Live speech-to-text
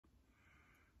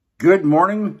Good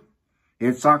morning.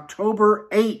 It's October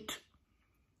 8,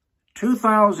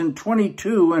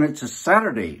 2022, and it's a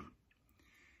Saturday.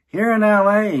 Here in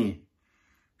LA,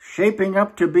 shaping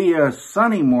up to be a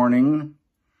sunny morning.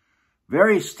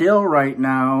 Very still right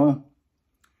now.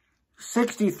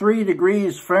 63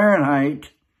 degrees Fahrenheit,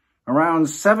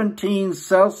 around 17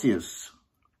 Celsius.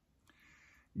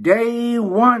 Day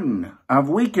 1 of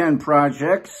weekend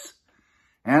projects,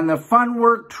 and the fun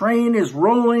work train is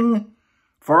rolling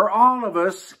for all of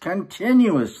us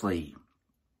continuously.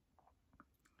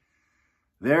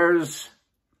 There's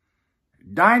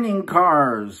dining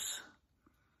cars,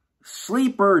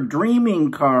 sleeper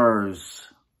dreaming cars,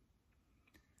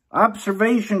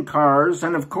 observation cars,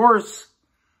 and of course,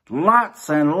 lots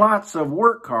and lots of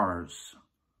work cars.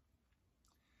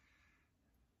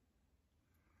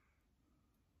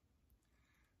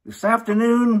 This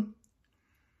afternoon,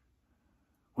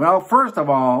 well, first of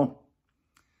all,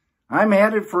 I'm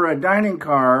headed for a dining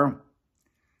car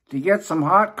to get some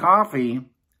hot coffee,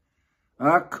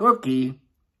 a cookie,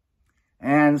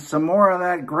 and some more of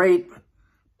that great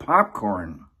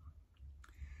popcorn.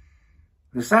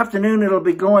 This afternoon, it'll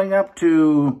be going up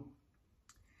to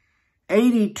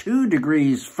 82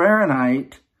 degrees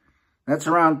Fahrenheit. That's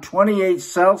around 28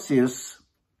 Celsius.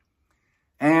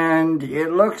 And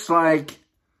it looks like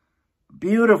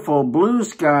beautiful blue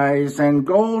skies and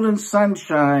golden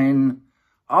sunshine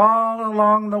all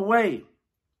along the way.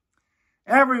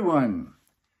 Everyone,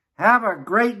 have a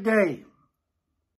great day.